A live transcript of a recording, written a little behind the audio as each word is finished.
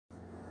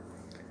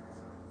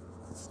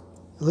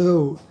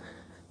Hello,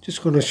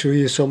 just going to show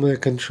you some of the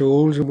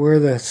controls and where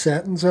the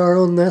settings are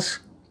on this.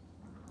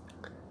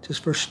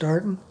 Just for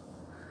starting,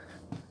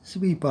 it's a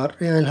wee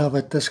battery. I'll have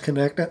it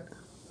disconnected.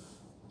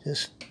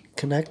 Just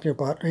connect your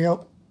battery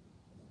up.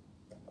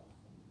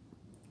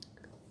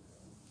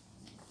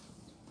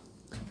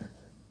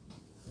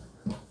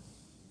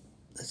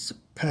 It's the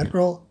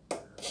petrol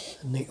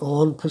in the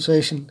on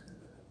position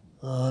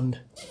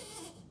and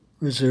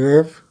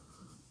reserve.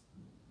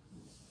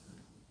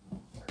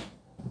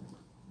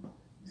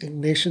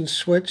 Ignition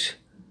switch,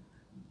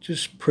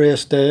 just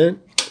press down.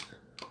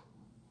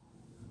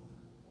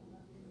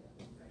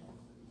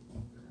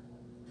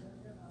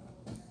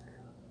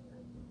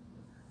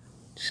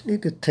 Just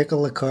need to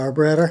tickle the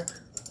carburetor.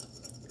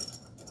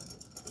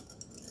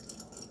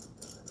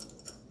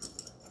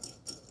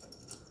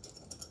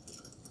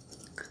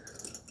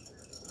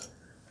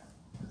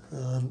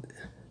 And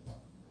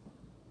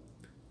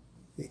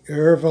the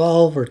air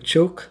valve or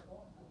choke,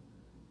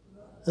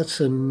 that's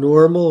a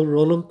normal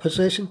running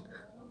position.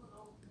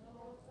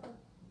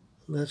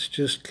 That's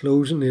just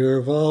closing the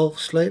air valve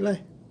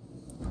slightly.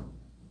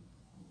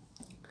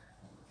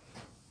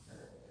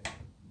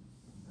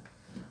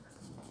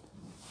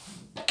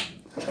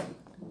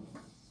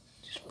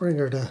 Just bring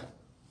her to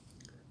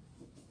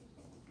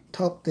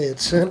top dead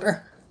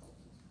center.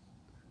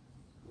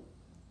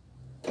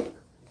 It's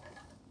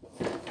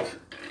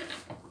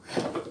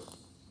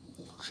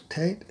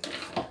tight.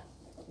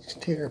 Just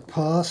take her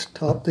past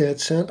top dead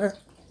center.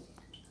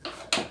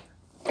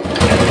 Give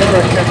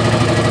her a kick.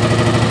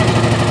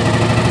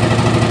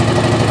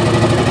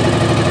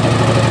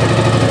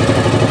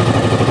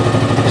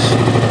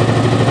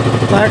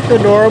 Back to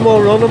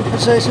normal running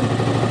position.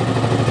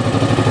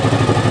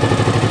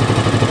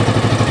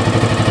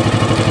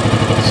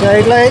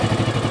 Side light.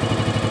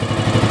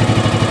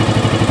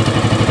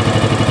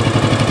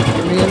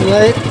 Main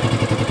light.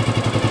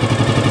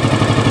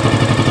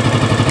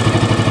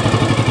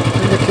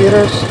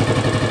 Indicators.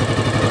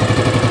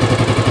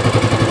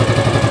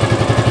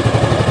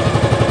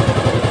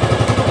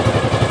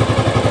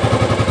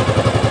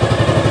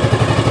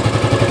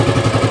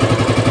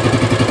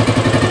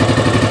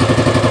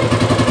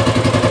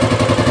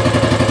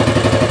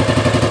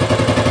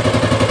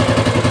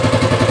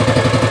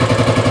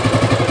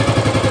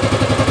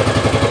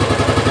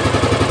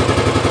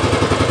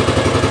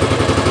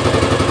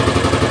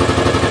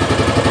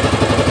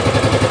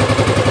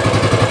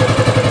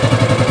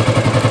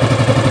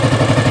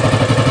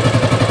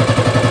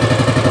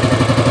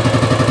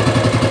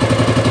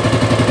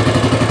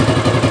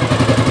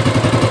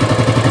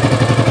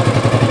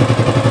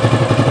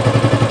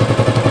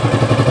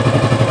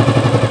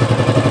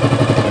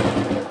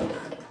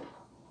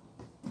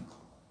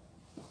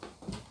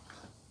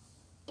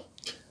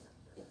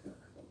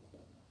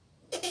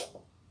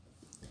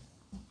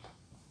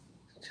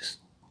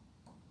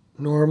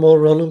 Normal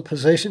running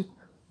position.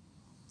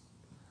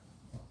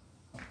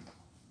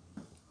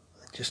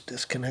 Just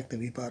disconnect the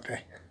wee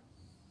battery.